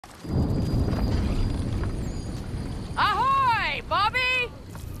Ahoy, Bobby!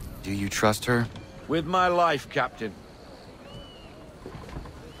 Do you trust her? With my life, Captain.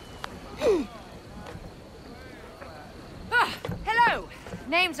 Hello.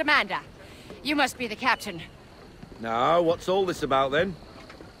 Name's Amanda. You must be the captain. Now, what's all this about, then?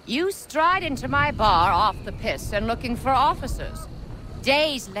 You stride into my bar off the piss and looking for officers.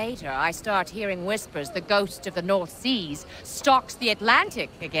 Days later, I start hearing whispers the ghost of the North Seas stalks the Atlantic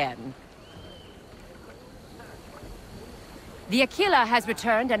again. The Aquila has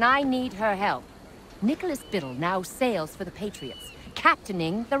returned and I need her help. Nicholas Biddle now sails for the Patriots,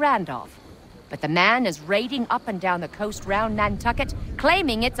 captaining the Randolph. But the man is raiding up and down the coast round Nantucket,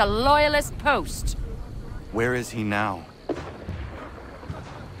 claiming it's a loyalist post. Where is he now?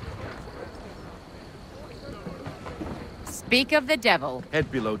 Speak of the devil.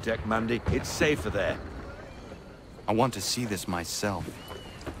 Head below deck, Mandy. It's safer there. I want to see this myself.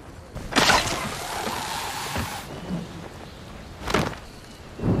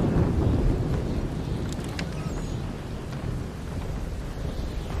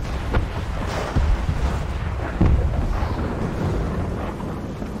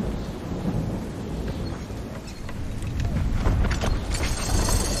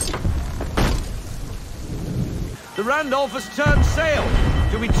 The Randolph has turned sail.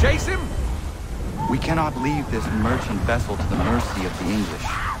 Do we chase him? We cannot leave this merchant vessel to the mercy of the English.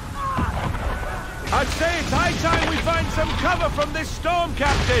 I'd say it's high time we find some cover from this storm,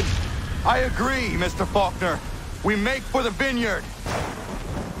 Captain. I agree, Mr. Faulkner. We make for the vineyard.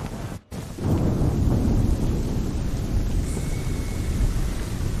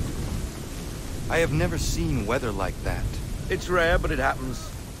 I have never seen weather like that. It's rare, but it happens.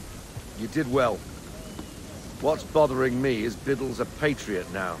 You did well. What's bothering me is Biddle's a patriot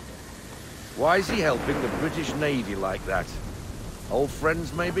now. Why is he helping the British Navy like that? Old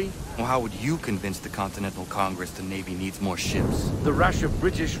friends, maybe? Well, how would you convince the Continental Congress the Navy needs more ships? The rash of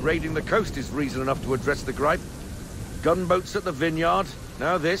British raiding the coast is reason enough to address the gripe. Gunboats at the vineyard,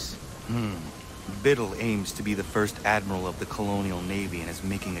 now this. Biddle aims to be the first admiral of the colonial navy and is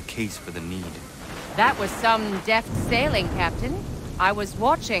making a case for the need. That was some deft sailing, Captain. I was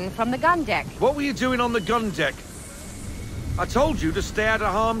watching from the gun deck. What were you doing on the gun deck? I told you to stay out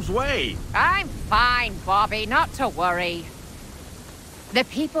of harm's way. I'm fine, Bobby, not to worry. The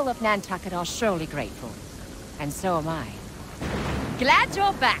people of Nantucket are surely grateful. And so am I. Glad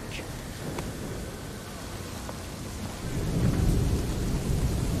you're back.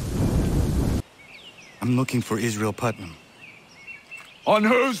 I'm looking for Israel Putnam. On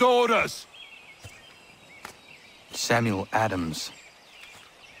whose orders? Samuel Adams.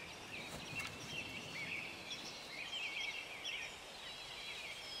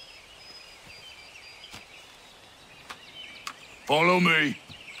 Follow me.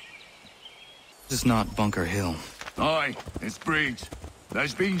 This is not Bunker Hill. Aye, it's Briggs.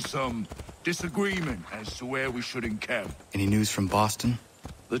 There's been some disagreement as to where we should encamp. Any news from Boston?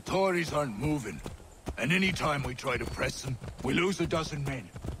 The Tories aren't moving, and any time we try to press them, we lose a dozen men.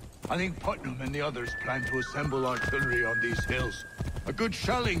 I think Putnam and the others plan to assemble artillery on these hills. A good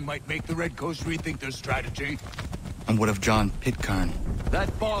shelling might make the Red Coast rethink their strategy. And what of John Pitcairn?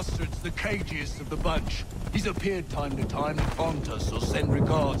 That bastard's the cagiest of the bunch. He's appeared time to time to taunt us or send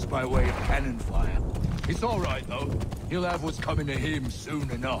regards by way of cannon fire. It's all right, though. He'll have what's coming to him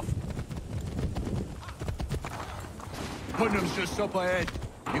soon enough. Putnam's just up ahead.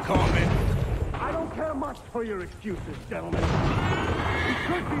 You can't in. I don't care much for your excuses, gentlemen.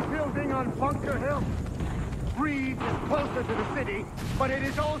 We could be building on Bunker Hill. Breed is closer to the city, but it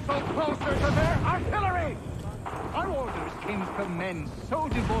is also closer to their artillery! Our orders came from men so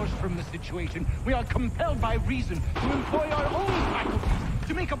divorced from the situation, we are compelled by reason to employ our own faculties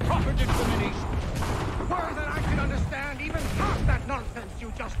to make a proper determination. Were that I could understand even half that nonsense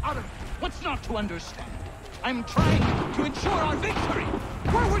you just uttered. What's not to understand? I'm trying to ensure our victory!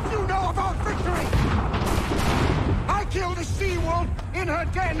 What would you know about victory? I killed a sea-wolf in her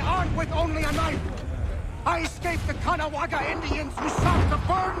den armed with only a knife. I escaped the Kanawha Indians who sought to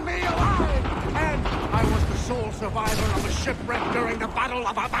burn me alive! And I was the sole survivor of a shipwreck during the Battle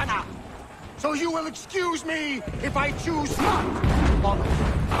of Havana! So you will excuse me if I choose not to follow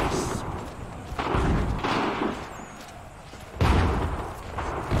this.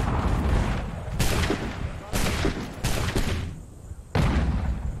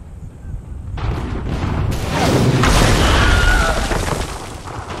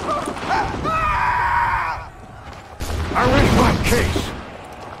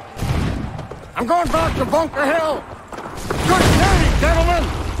 I'm going back to Bunker Hill! Good day, gentlemen!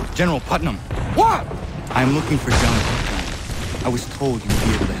 General Putnam. What? I'm looking for John Pitcairn. I was told you'd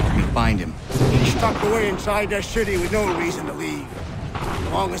be able to help me find him. He's stuck away inside that city with no reason to leave.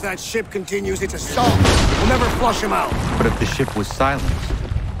 As long as that ship continues its assault, we'll never flush him out. But if the ship was silenced...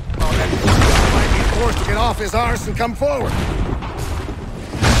 Well, then he might be forced to get off his arse and come forward. I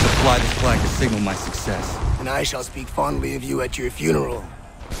shall fly this flag to signal my success. And I shall speak fondly of you at your funeral.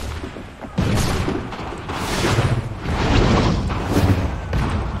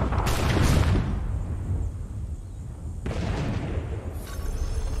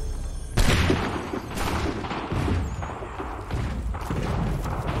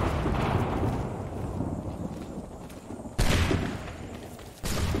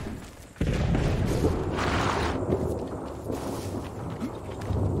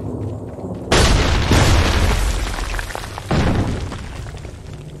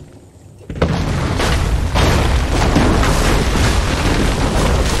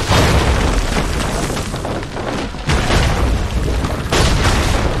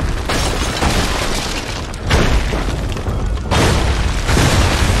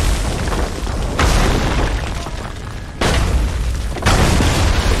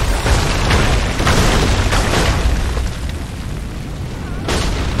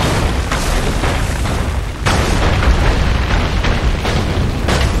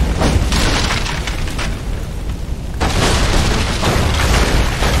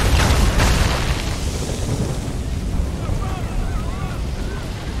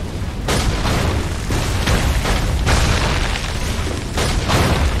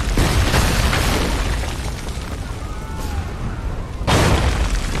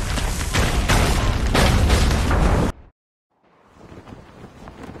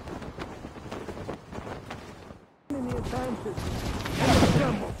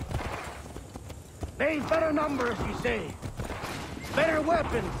 They've better numbers, you say. Better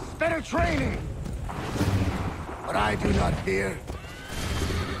weapons, better training. But I do not fear.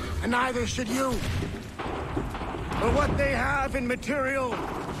 And neither should you. For what they have in material,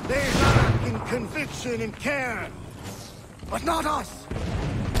 they lack in conviction and care. But not us.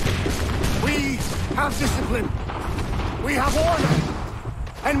 We have discipline. We have order.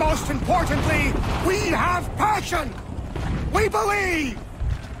 And most importantly, we have passion. We believe.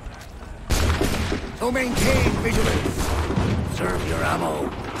 So maintain vigilance. Serve your ammo.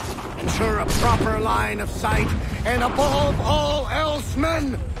 Ensure a proper line of sight. And above all else,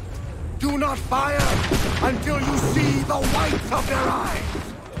 men, do not fire until you see the whites of their eyes.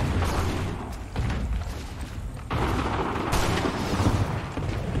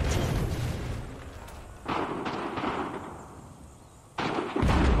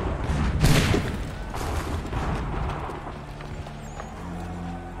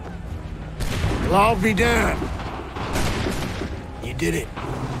 Well, I'll be damned. You did it.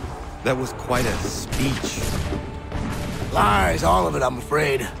 That was quite a speech. Lies, all of it, I'm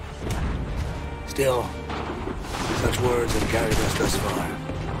afraid. Still, such words have carried us thus far.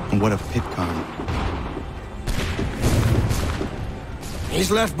 And what of Pitcairn?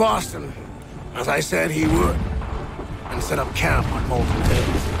 He's left Boston, as I said he would, and set up camp on Molten Hill.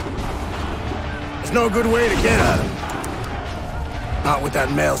 There's no good way to get at him. Not with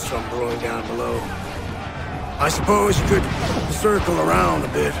that maelstrom brewing down below. I suppose you could circle around a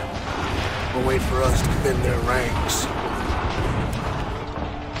bit, or wait for us to thin their ranks.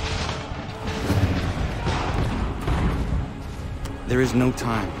 There is no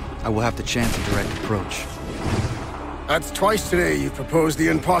time. I will have to chance a direct approach. That's twice today you've proposed the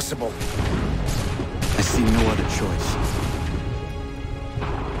impossible. I see no other choice.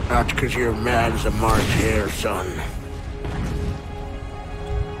 Not because you're mad as a March hare, son.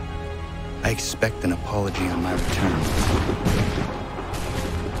 I expect an apology on my return.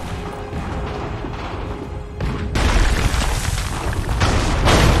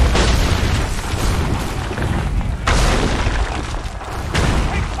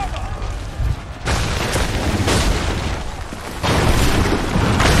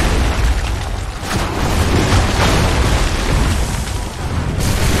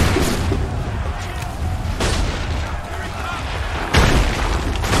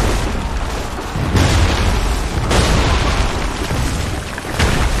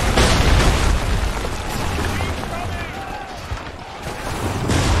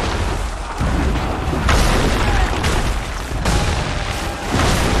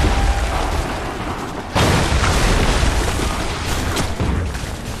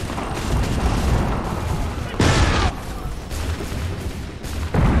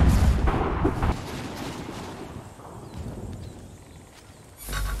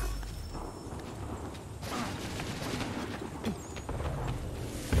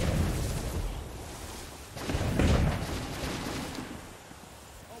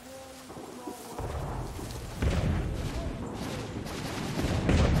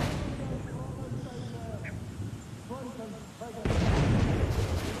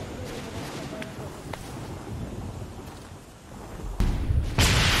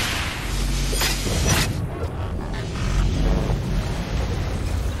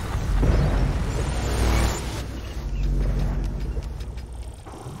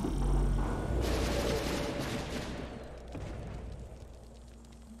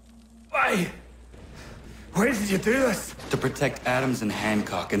 Why? Why did you do this? To protect Adams and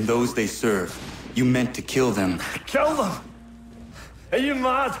Hancock and those they serve, you meant to kill them. Kill them? Are you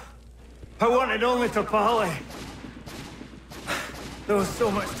mad? I wanted only to parley. There was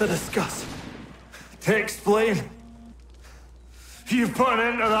so much to discuss, to explain. You put an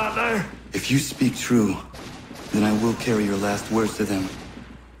end to that now. If you speak true, then I will carry your last words to them.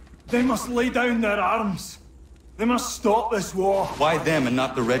 They must lay down their arms. They must stop this war. Why them and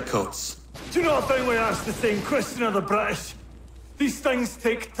not the Redcoats? Do you not think we asked the same question of the British? These things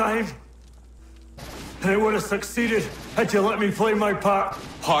take time. And it would have succeeded had you let me play my part.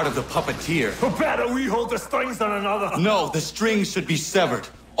 Part of the puppeteer. Or better, we hold the strings than another. No, the strings should be severed.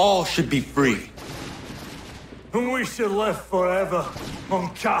 All should be free. And we should live forever on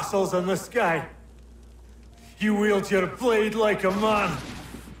castles in the sky. You wield your blade like a man,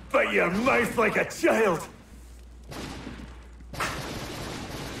 but your mouth like a child.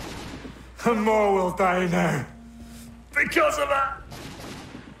 And more will die now. Because of that.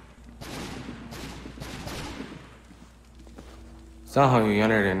 Saho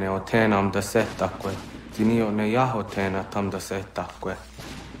yanere ne otenam da setakwe. Zinio ne yahotena tam da setakwe.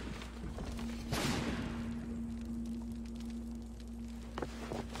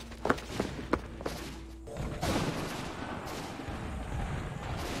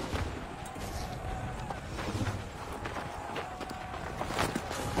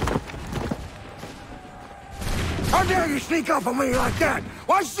 How dare you sneak up on me like that?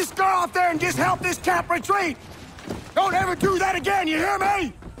 Why don't you just go out there and just help this camp retreat? Don't ever do that again, you hear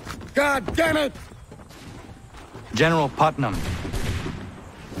me? God damn it! General Putnam.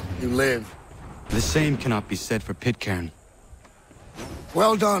 You live. The same cannot be said for Pitcairn.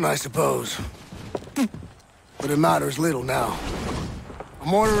 Well done, I suppose. But it matters little now.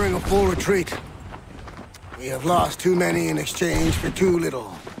 I'm ordering a full retreat. We have lost too many in exchange for too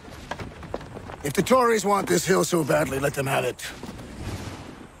little. If the Tories want this hill so badly, let them have it.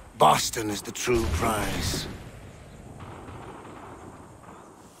 Boston is the true prize.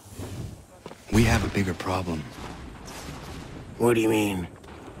 We have a bigger problem. What do you mean?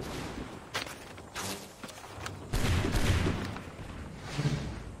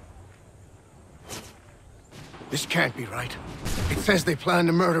 This can't be right. It says they plan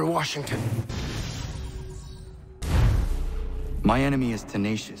to murder Washington. My enemy is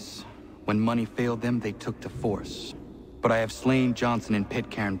tenacious. When money failed them, they took to force. But I have slain Johnson and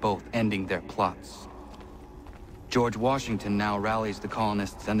Pitcairn both, ending their plots. George Washington now rallies the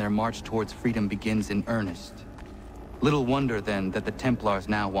colonists, and their march towards freedom begins in earnest. Little wonder, then, that the Templars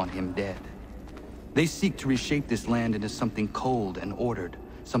now want him dead. They seek to reshape this land into something cold and ordered,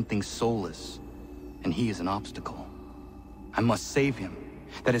 something soulless. And he is an obstacle. I must save him,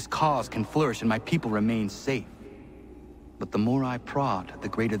 that his cause can flourish and my people remain safe. But the more I prod, the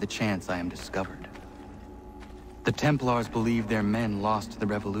greater the chance I am discovered. The Templars believe their men lost the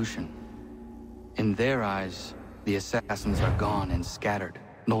revolution. In their eyes, the assassins are gone and scattered,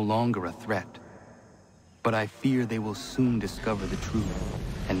 no longer a threat. But I fear they will soon discover the truth,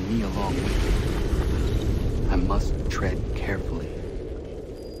 and me along with them. I must tread carefully.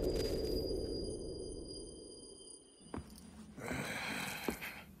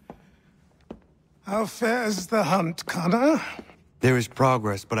 How fares the hunt, Connor? There is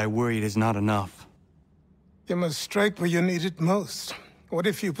progress, but I worry it is not enough. You must strike where you need it most. What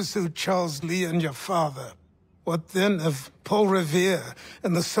if you pursued Charles Lee and your father? What then of Paul Revere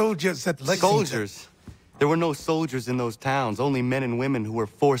and the soldiers at Lexington? Soldiers? There were no soldiers in those towns, only men and women who were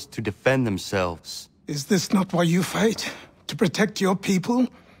forced to defend themselves. Is this not why you fight? To protect your people?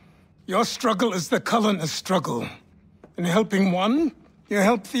 Your struggle is the colonist struggle. In helping one, you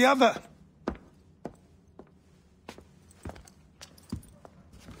help the other.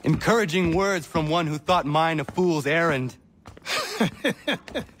 Encouraging words from one who thought mine a fool's errand.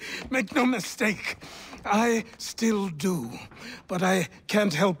 Make no mistake. I still do. But I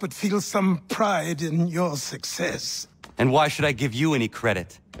can't help but feel some pride in your success. And why should I give you any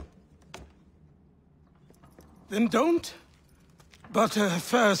credit? Then don't. But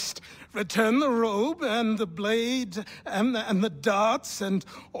first, return the robe and the blade and the darts and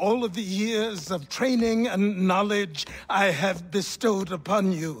all of the years of training and knowledge I have bestowed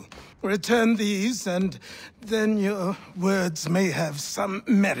upon you. Return these, and then your words may have some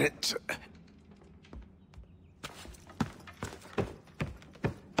merit.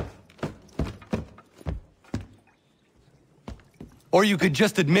 Or you could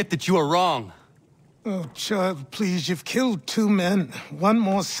just admit that you are wrong. Oh, child, please, you've killed 2 men. One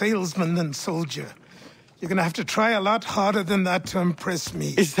more salesman than soldier. You're gonna have to try a lot harder than that to impress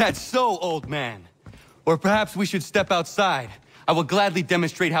me. Is that so, old man? Or perhaps we should step outside. I will gladly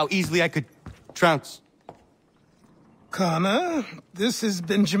demonstrate how easily I could trounce. Connor, this is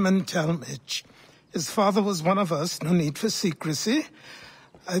Benjamin Talmadge. His father was one of us, no need for secrecy.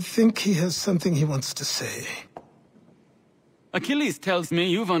 I think he has something he wants to say. Achilles tells me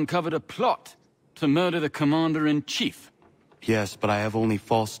you've uncovered a plot to murder the Commander-in-Chief. Yes, but I have only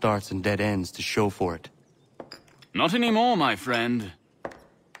false starts and dead ends to show for it. Not anymore, my friend.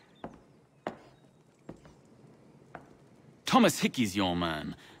 Thomas Hickey's your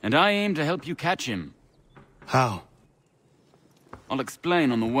man, and I aim to help you catch him. How? I'll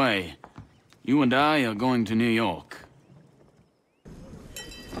explain on the way. You and I are going to New York.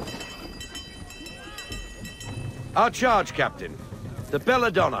 Our charge, Captain. The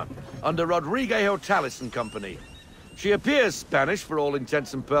Belladonna, under Rodrigo Hotalis and Company. She appears Spanish for all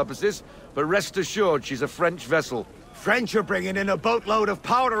intents and purposes, but rest assured she's a French vessel. French are bringing in a boatload of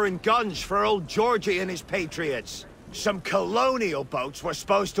powder and guns for old Georgie and his patriots. Some colonial boats were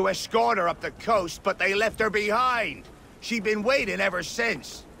supposed to escort her up the coast, but they left her behind. She's been waiting ever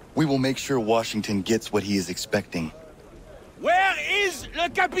since. We will make sure Washington gets what he is expecting. Where is le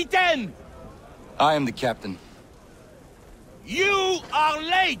capitaine? I am the captain. You are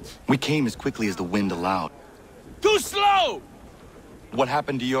late! We came as quickly as the wind allowed. Too slow! What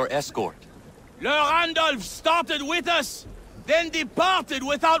happened to your escort? Le Randolph started with us, then departed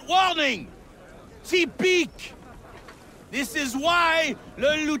without warning. Typique! This is why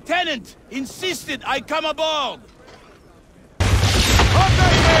the lieutenant insisted I come aboard.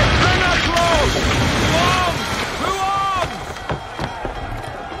 Okay, men! Bring us close! To arms!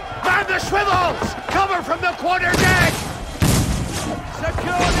 Man the swivels! Cover from the quarter deck!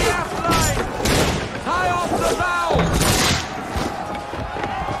 Secure the aft line! Tie off the bow!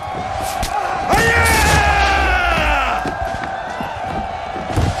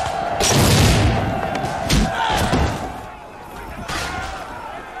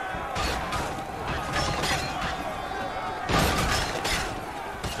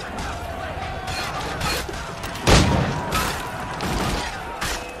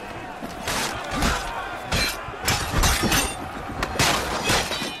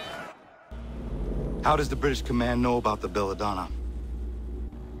 How does the British command know about the Belladonna?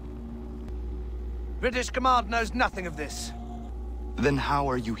 British command knows nothing of this. Then how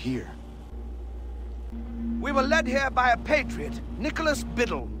are you here? We were led here by a patriot, Nicholas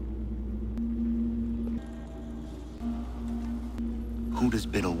Biddle. Who does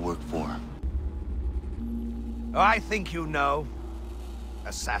Biddle work for? Oh, I think you know.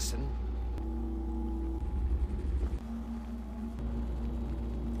 Assassin.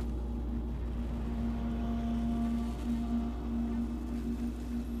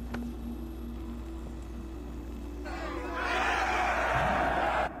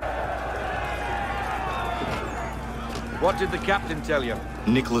 What did the captain tell you?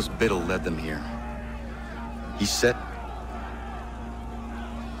 Nicholas Biddle led them here. He said...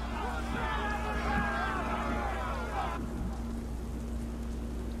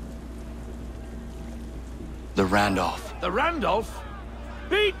 The Randolph. The Randolph?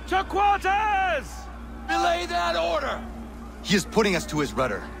 Beat to quarters! Belay that order! He is putting us to his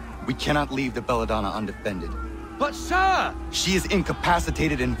rudder. We cannot leave the Belladonna undefended. But sir! She is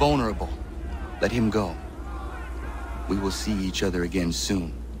incapacitated and vulnerable. Let him go. We will see each other again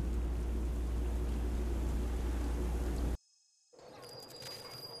soon.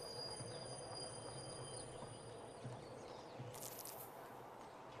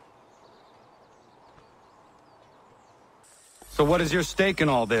 So what is your stake in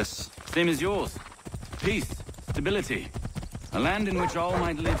all this? Same as yours. Peace, stability. A land in which all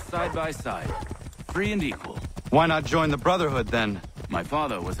might live side by side. Free and equal. Why not join the Brotherhood, then? My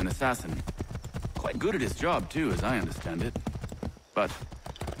father was an assassin. Quite good at his job, too, as I understand it. But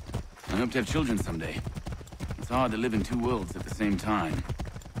I hope to have children someday. It's hard to live in two worlds at the same time.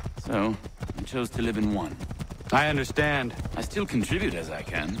 So, I chose to live in one. I understand. I still contribute as I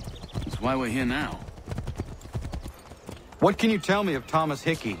can. That's why we're here now. What can you tell me of Thomas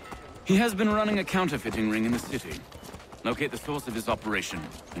Hickey? He has been running a counterfeiting ring in the city. Locate the source of his operation,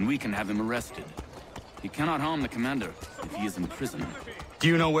 and we can have him arrested. He cannot harm the commander if he is in prison. Do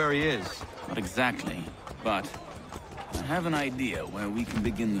you know where he is? Not exactly, but I have an idea where we can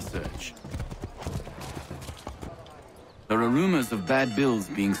begin the search. There are rumors of bad bills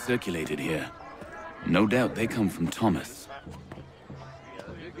being circulated here. No doubt they come from Thomas.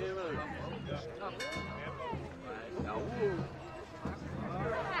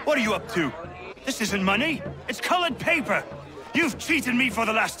 What are you up to? This isn't money. It's colored paper. You've cheated me for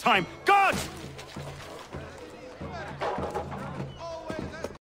the last time. God!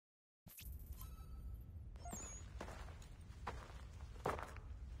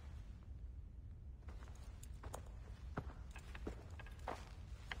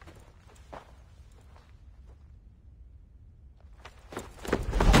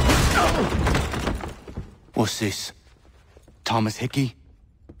 this? Thomas Hickey?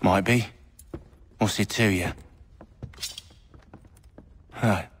 Might be. What's it to you?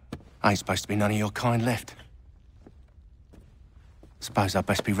 Oh, ain't supposed to be none of your kind left. Suppose I'd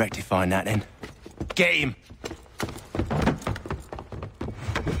best be rectifying that then. Get him!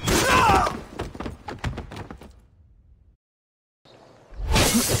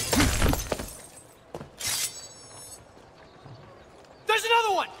 There's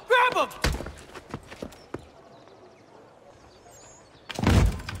another one! Grab him!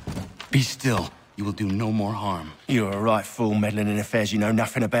 Be still. You will do no more harm. You're a right fool meddling in affairs you know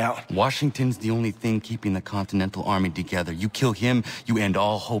nothing about. Washington's the only thing keeping the Continental Army together. You kill him, you end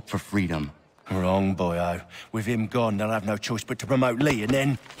all hope for freedom. Wrong, boyo. With him gone, they'll have no choice but to promote Lee, and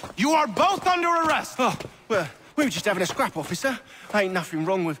then... You are both under arrest! Oh, well, we were just having a scrap, officer. Ain't nothing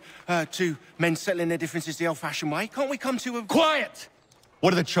wrong with two men settling their differences the old-fashioned way. Can't we come to a... Quiet!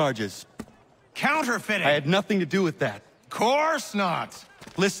 What are the charges? Counterfeiting! I had nothing to do with that. Course not!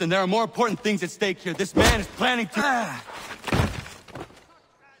 Listen, there are more important things at stake here. This man is planning to...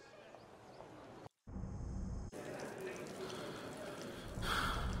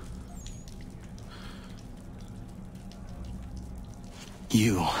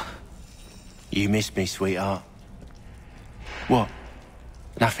 You missed me, sweetheart. What?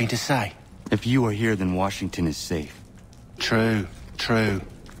 Nothing to say? If you are here, then Washington is safe. True.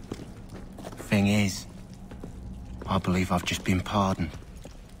 Thing is, I believe I've just been pardoned.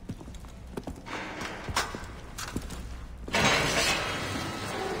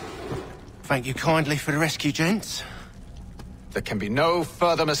 Thank you kindly for the rescue, gents. There can be no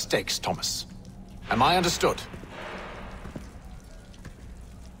further mistakes, Thomas. Am I understood?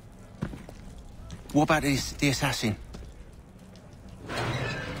 What about the assassin?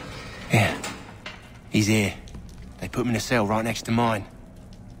 Yeah. He's here. They put him in a cell right next to mine.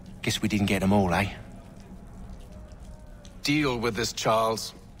 Guess we didn't get them all, eh? Deal with this,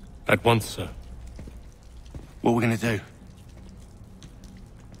 Charles. At once, sir. What are we gonna do?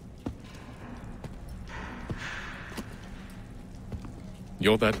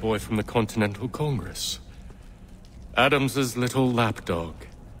 You're that boy from the Continental Congress. Adams's little lapdog.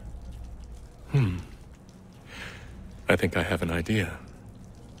 I think I have an idea.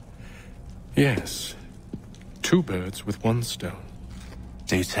 Yes. 2 birds with 1 stone.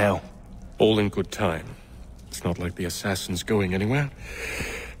 Do tell. All in good time. It's not like the assassin's going anywhere.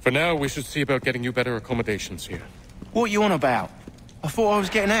 For now, we should see about getting you better accommodations here. What are you on about? I thought I was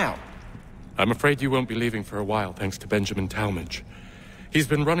getting out. I'm afraid you won't be leaving for a while, thanks to Benjamin Talmadge. He's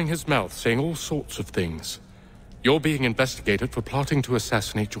been running his mouth, saying all sorts of things. You're being investigated for plotting to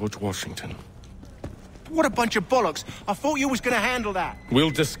assassinate George Washington. What a bunch of bollocks. I thought you was gonna handle that. We'll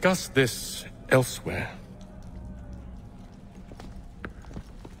discuss this elsewhere.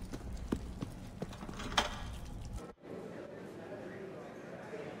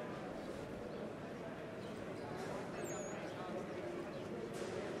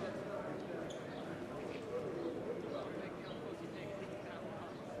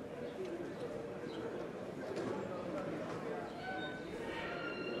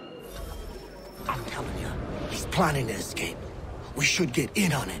 I'm telling you, he's planning to escape. We should get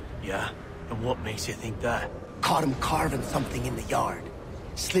in on it. Yeah? And what makes you think that? Caught him carving something in the yard.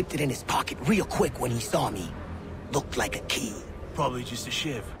 Slipped it in his pocket real quick when he saw me. Looked like a key. Probably just a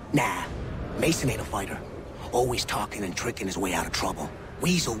shiv. Nah, Mason ain't a fighter. Always talking and tricking his way out of trouble.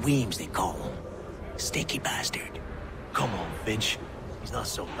 Weasel Weems, they call him. Sticky bastard. Come on, Finch. He's not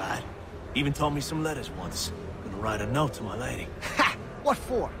so bad. Even taught me some letters once. Gonna write a note to my lady. Ha! What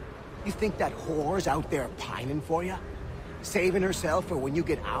for? You think that whore's out there pining for you? Saving herself for when you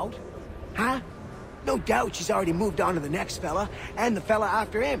get out? Huh? No doubt she's already moved on to the next fella, and the fella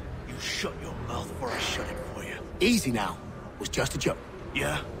after him. You shut your mouth or I shut it for you. Easy now. It was just a joke.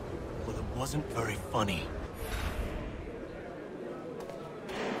 Yeah? Well, it wasn't very funny.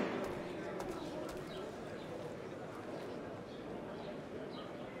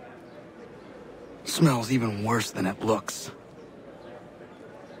 Smells even worse than it looks.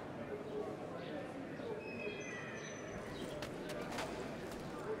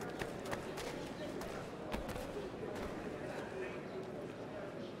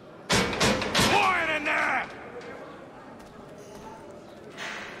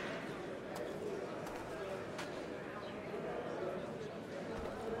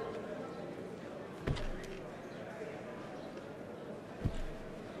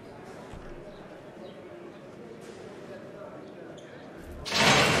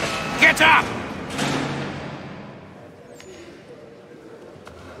 Get up!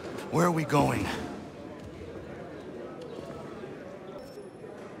 Where are we going?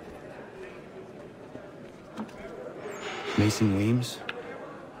 Mason Weems?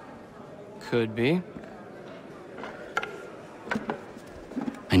 Could be.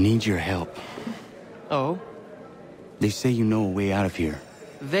 I need your help. Oh? They say you know a way out of here.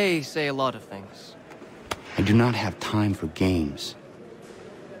 They say a lot of things. I do not have time for games.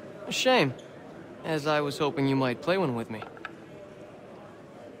 A shame, as I was hoping you might play one with me.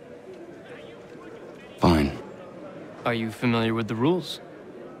 Fine. Are you familiar with the rules?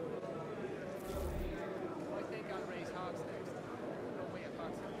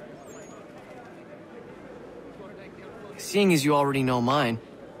 Seeing as you already know mine,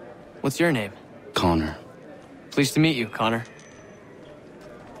 what's your name? Connor. Pleased to meet you, Connor.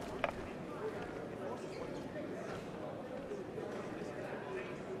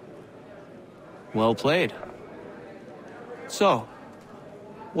 Well played. So,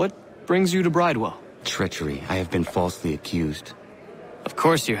 what brings you to Bridewell? Treachery. I have been falsely accused. Of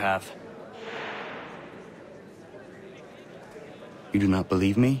course you have. You do not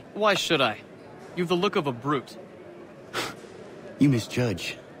believe me? Why should I? You've the look of a brute. You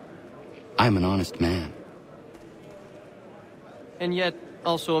misjudge. I'm an honest man. And yet,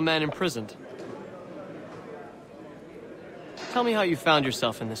 also a man imprisoned. Tell me how you found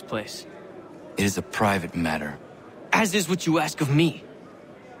yourself in this place. It is a private matter. As is what you ask of me.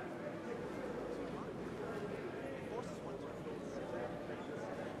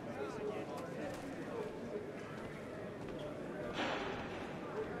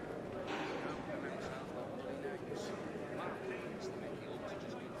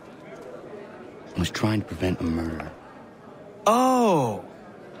 I was trying to prevent a murder. Oh!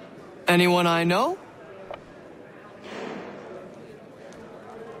 Anyone I know?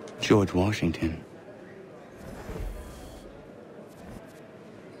 George Washington.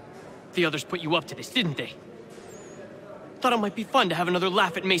 The others put you up to this, didn't they? Thought it might be fun to have another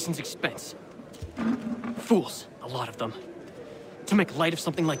laugh at Mason's expense. Fools, a lot of them. To make light of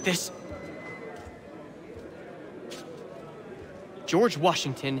something like this. George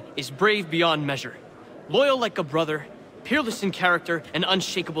Washington is brave beyond measure, loyal like a brother, peerless in character, and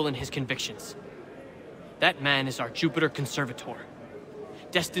unshakable in his convictions. That man is our Jupiter Conservator,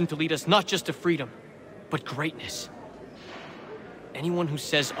 destined to lead us not just to freedom, but greatness. Anyone who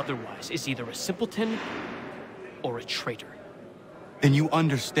says otherwise is either a simpleton or a traitor. Then you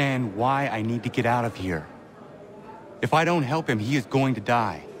understand why I need to get out of here. If I don't help him, he is going to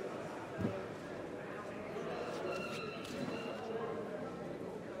die.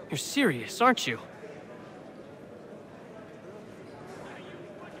 You're serious, aren't you?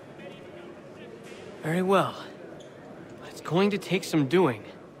 Very well. But it's going to take some doing.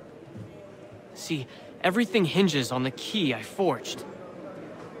 See, everything hinges on the key I forged.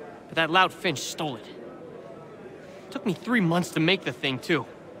 But that loud Finch stole it. Took me 3 months to make the thing, too.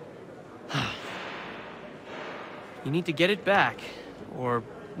 You need to get it back, or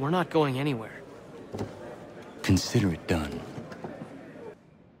we're not going anywhere. Consider it done.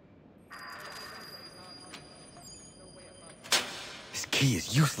 This key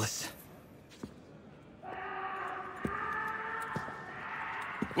is useless.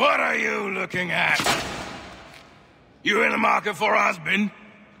 What are you looking at? You in the market for a husband?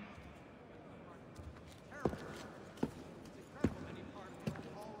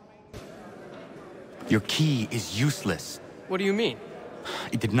 Your key is useless. What do you mean?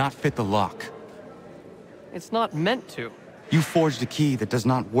 It did not fit the lock. It's not meant to. You forged a key that does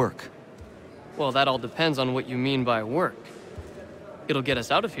not work. Well, that all depends on what you mean by work. It'll get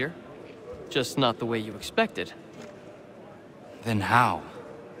us out of here. Just not the way you expected. Then how?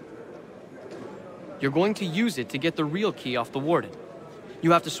 You're going to use it to get the real key off the warden.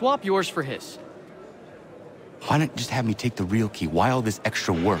 You have to swap yours for his. Why not just have me take the real key? Why all this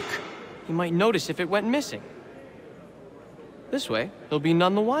extra work? He might notice if it went missing. This way, he'll be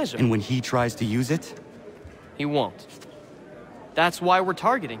none the wiser. And when he tries to use it? He won't. That's why we're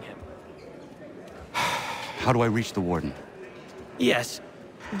targeting him. How do I reach the warden? Yes.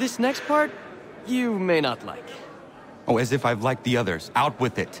 This next part, you may not like. Oh, as if I've liked the others. Out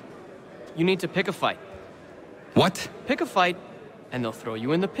with it. You need to pick a fight. What? Pick a fight, and they'll throw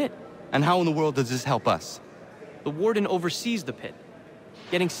you in the pit. And how in the world does this help us? The warden oversees the pit.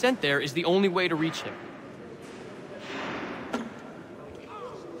 Getting sent there is the only way to reach him.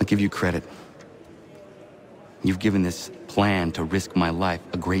 I'll give you credit. You've given this plan to risk my life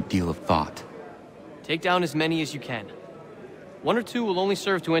a great deal of thought. Take down as many as you can. 1 or 2 will only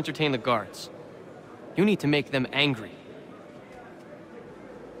serve to entertain the guards. You need to make them angry.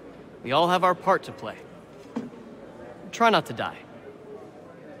 We all have our part to play. Try not to die.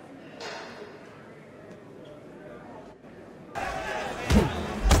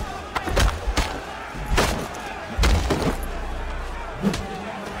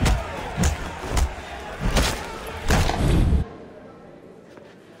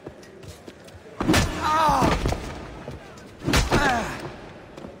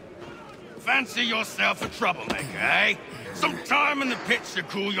 Fancy yourself a troublemaker, eh? Some time in the pits to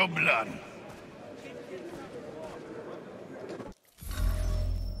cool your blood.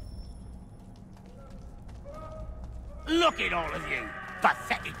 Look at all of you,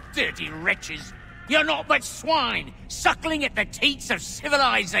 pathetic, dirty wretches. You're not but swine, suckling at the teats of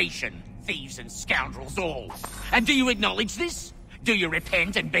civilization. Thieves and scoundrels all. And do you acknowledge this? Do you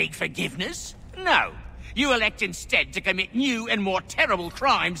repent and beg forgiveness? No. You elect instead to commit new and more terrible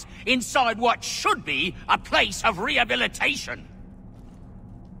crimes inside what should be a place of rehabilitation.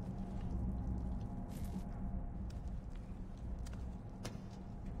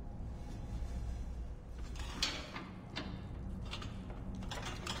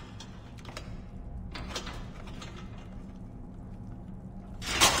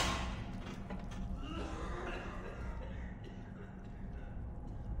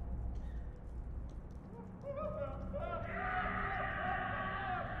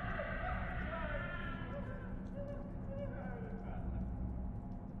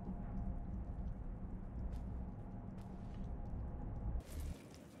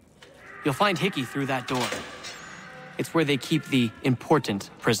 You'll find Hickey through that door. It's where they keep the important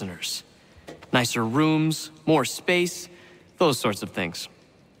prisoners. Nicer rooms, more space, those sorts of things.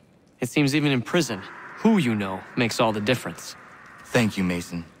 It seems even in prison, who you know makes all the difference. Thank you,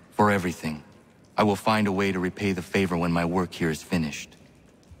 Mason, for everything. I will find a way to repay the favor when my work here is finished.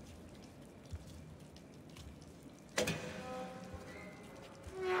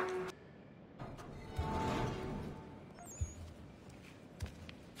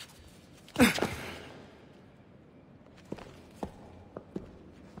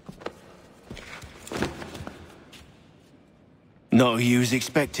 Not who you was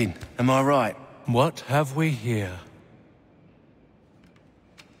expecting, am I right? What have we here?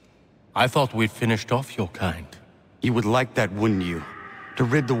 I thought we'd finished off your kind. You would like that, wouldn't you? To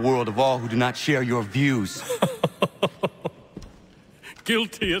rid the world of all who do not share your views.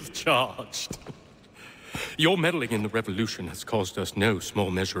 Guilty as charged. Your meddling in the revolution has caused us no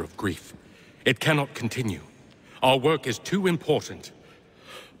small measure of grief. It cannot continue. Our work is too important.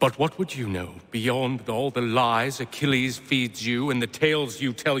 But what would you know beyond all the lies Achilles feeds you and the tales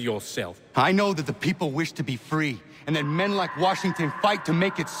you tell yourself? I know that the people wish to be free, and that men like Washington fight to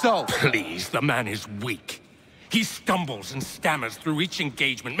make it so. Please, the man is weak. He stumbles and stammers through each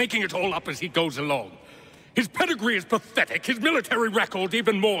engagement, making it all up as he goes along. His pedigree is pathetic, his military record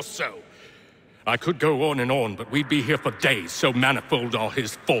even more so. I could go on and on, but we'd be here for days, so manifold are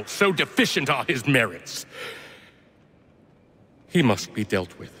his faults, so deficient are his merits. He must be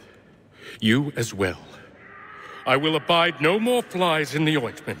dealt with. You as well. I will abide no more flies in the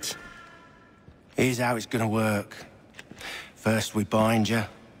ointment. Here's how it's gonna work. First we bind you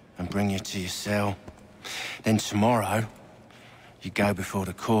and bring you to your cell. Then tomorrow, you go before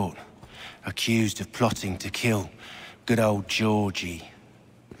the court, accused of plotting to kill good old Georgie.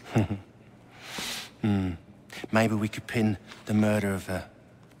 Maybe we could pin the murder of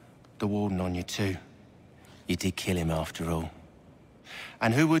the warden on you too. You did kill him after all.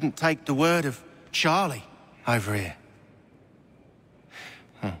 And who wouldn't take the word of Charlie over here?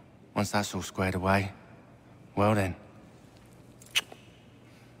 Once that's all squared away, well then.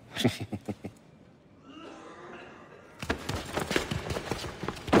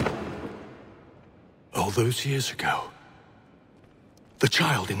 All those years ago, the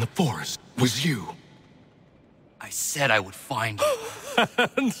child in the forest was you. I said I would find you.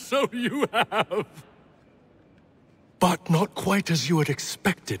 And so you have. But not quite as you had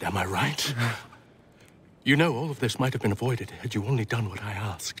expected, am I right? You know, all of this might have been avoided had you only done what I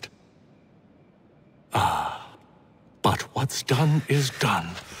asked. But what's done is done.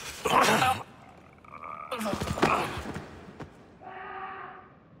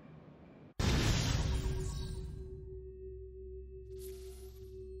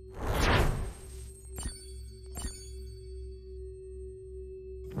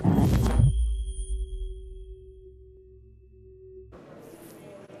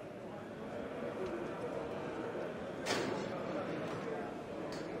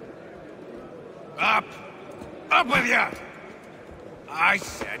 Up! Up with you! I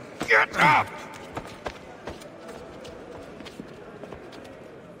said get up!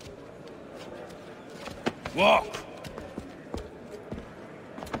 Walk!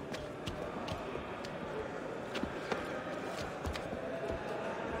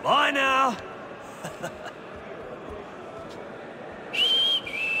 Bye now!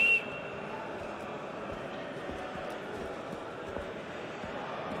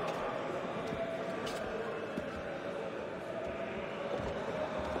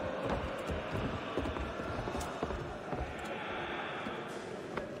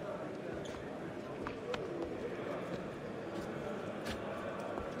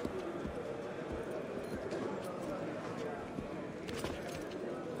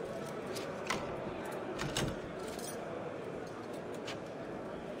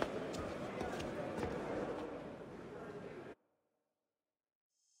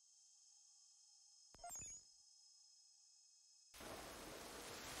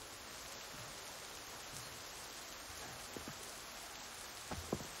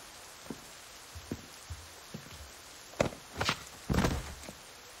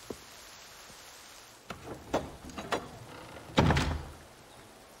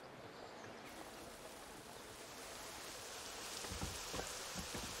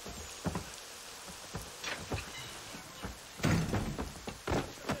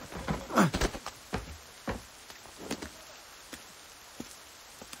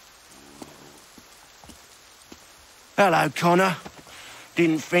 Hello, Connor.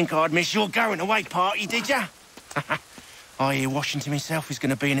 Didn't think I'd miss your going-away party, did ya? I hear Washington himself is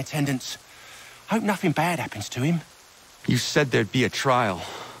going to be in attendance. Hope nothing bad happens to him. You said there'd be a trial.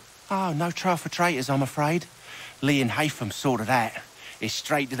 Oh, no trial for traitors, I'm afraid. Lee and Haytham sorted that. It's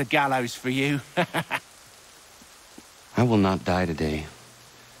straight to the gallows for you. I will not die today.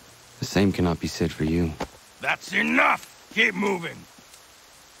 The same cannot be said for you. That's enough! Keep moving!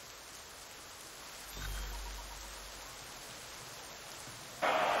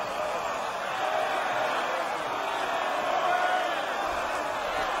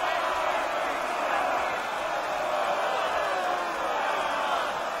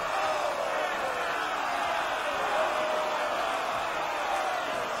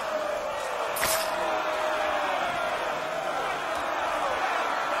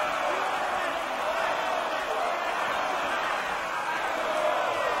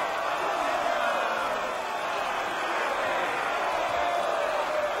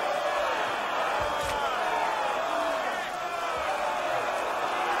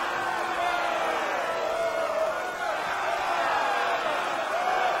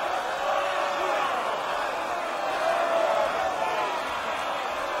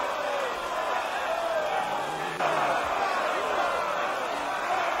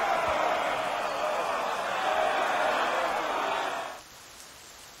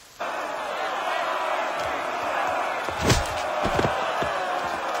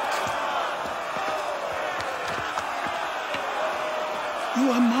 You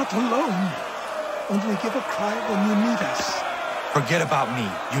are not alone. Only give a cry when you need us. Forget about me.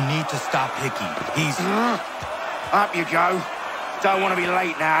 You need to stop Hickey. He's... Up you go. Don't want to be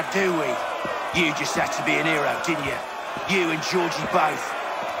late now, do we? You just had to be an hero, didn't you? You and Georgie both.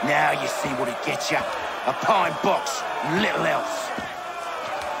 Now you see what it gets you. A pine box, little else.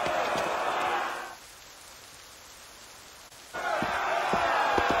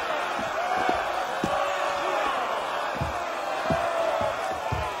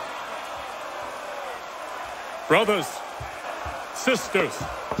 Brothers, sisters,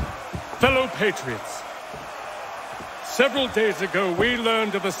 fellow patriots. Several days ago, we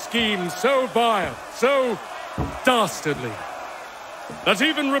learned of a scheme so vile, so dastardly, that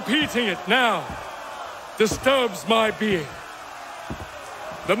even repeating it now disturbs my being.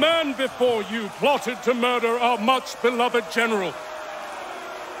 The man before you plotted to murder our much-beloved general.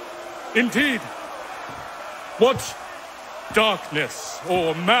 Indeed, what darkness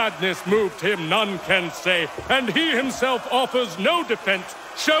or madness moved him, none can say, and he himself offers no defense,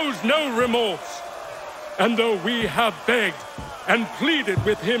 shows no remorse. And though we have begged and pleaded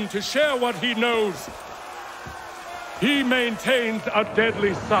with him to share what he knows, he maintains a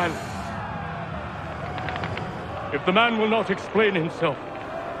deadly silence. If the man will not explain himself,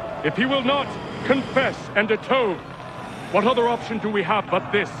 if he will not confess and atone, what other option do we have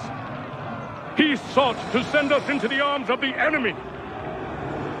but this? He sought to send us into the arms of the enemy.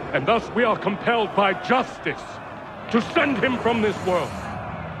 And thus we are compelled by justice to send him from this world.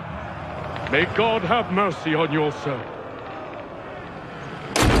 May God have mercy on your soul.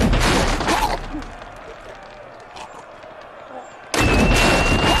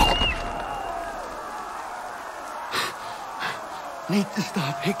 Need to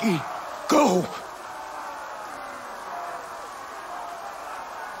stop Hickey. Go!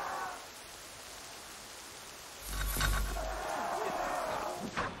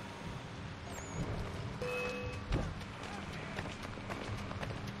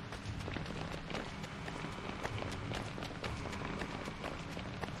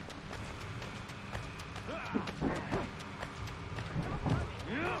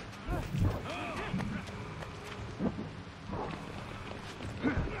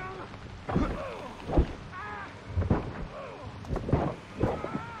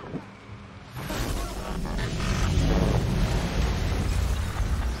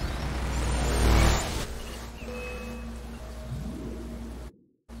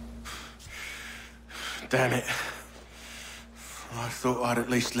 Damn it. I thought I'd at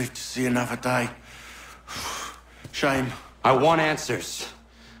least live to see another day. Shame. I want answers.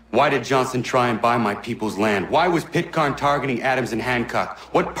 Why did Johnson try and buy my people's land? Why was Pitcairn targeting Adams and Hancock?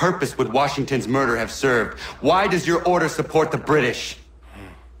 What purpose would Washington's murder have served? Why does your order support the British?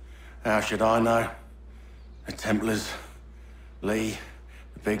 How should I know? The Templars, Lee,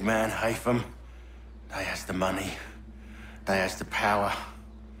 the big man, Haytham, they has the money. They has the power.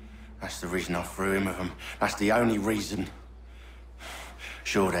 That's the reason I threw in with them. That's the only reason.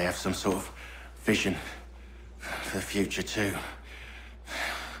 Sure, they have some sort of vision for the future, too.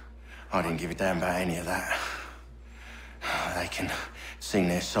 I didn't give a damn about any of that. They can sing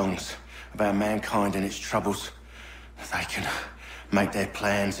their songs about mankind and its troubles. They can make their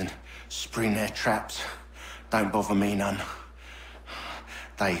plans and spring their traps. Don't bother me none.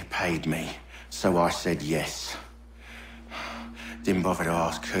 They paid me, so I said yes. Didn't bother to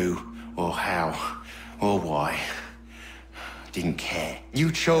ask who, or how, or why. Didn't care.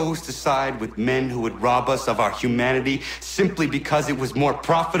 You chose to side with men who would rob us of our humanity simply because it was more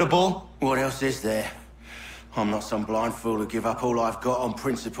profitable? What else is there? I'm not some blind fool who give up all I've got on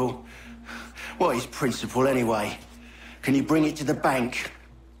principle. What is principle anyway? Can you bring it to the bank?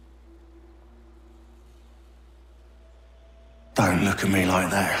 Don't look at me like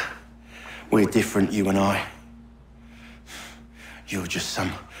that. We're different, you and I. You're just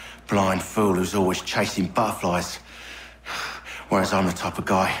some blind fool who's always chasing butterflies. Whereas I'm the type of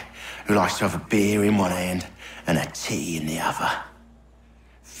guy who likes to have a beer in one hand and a tea in the other.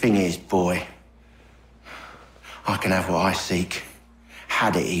 Thing is, boy, I can have what I seek.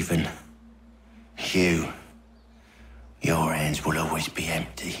 Had it even. Your hands will always be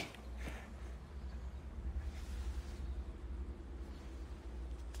empty.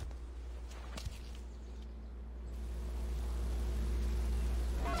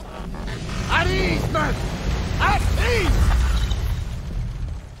 At ease, men! At ease!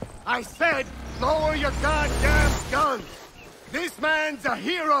 I said, lower your goddamn guns! This man's a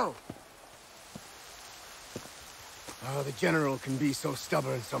hero! Oh, the General can be so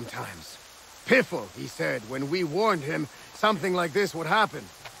stubborn sometimes. Piffle, he said, when we warned him something like this would happen.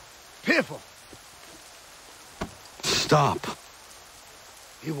 Piffle! Stop.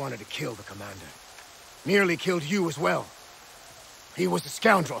 He wanted to kill the commander. Nearly killed you as well. He was a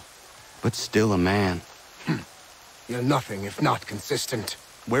scoundrel. But still a man. You're nothing if not consistent.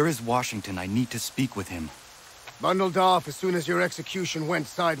 Where is Washington? I need to speak with him. Bundled off as soon as your execution went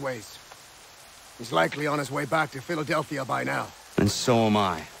sideways. He's likely on his way back to Philadelphia by now. And so am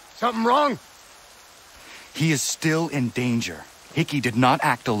I. Something wrong? He is still in danger. Hickey did not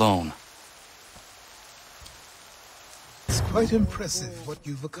act alone. It's quite impressive what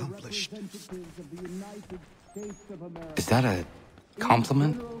you've accomplished. Is that a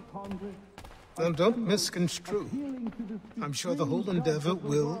compliment? Well, don't misconstrue. I'm sure the whole endeavor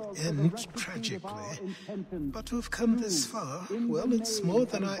will end tragically. But to have come this far, well, it's more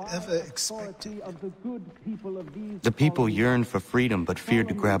than I ever expected. The people yearn for freedom but feared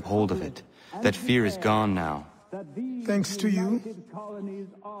to grab hold of it. That fear is gone now. Thanks to you?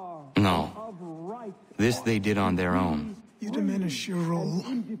 No. This they did on their own. You diminish your role.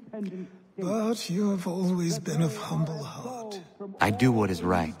 But you have always been of humble heart. I do what is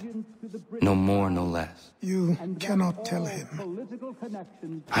right. No more, no less. You cannot tell him.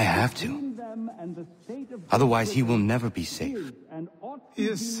 I have to. Otherwise, he will never be safe. He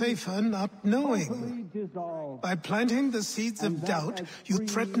is safer not knowing. By planting the seeds of doubt, you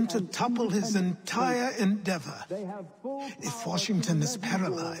threaten to topple his entire endeavor. If Washington is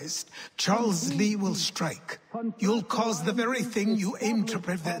paralyzed, Charles Lee will strike. You'll cause the very thing you aim to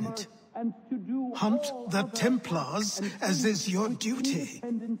prevent. Hunt the Templars, as is your duty.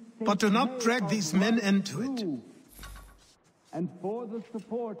 But do not drag these men into it. And for the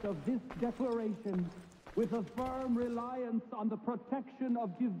support of this declaration, with a firm reliance on the protection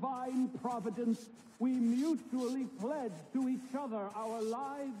of divine providence, we mutually pledge to each other our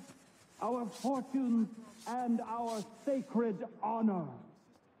lives, our fortunes, and our sacred honor.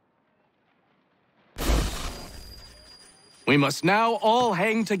 We must now all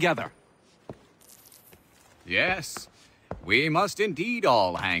hang together. Yes, we must indeed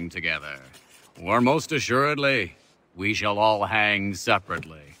all hang together. Or most assuredly, we shall all hang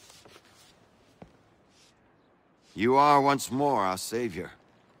separately. You are once more our savior.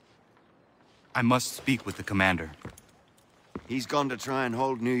 I must speak with the commander. He's gone to try and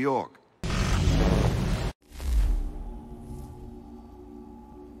hold New York.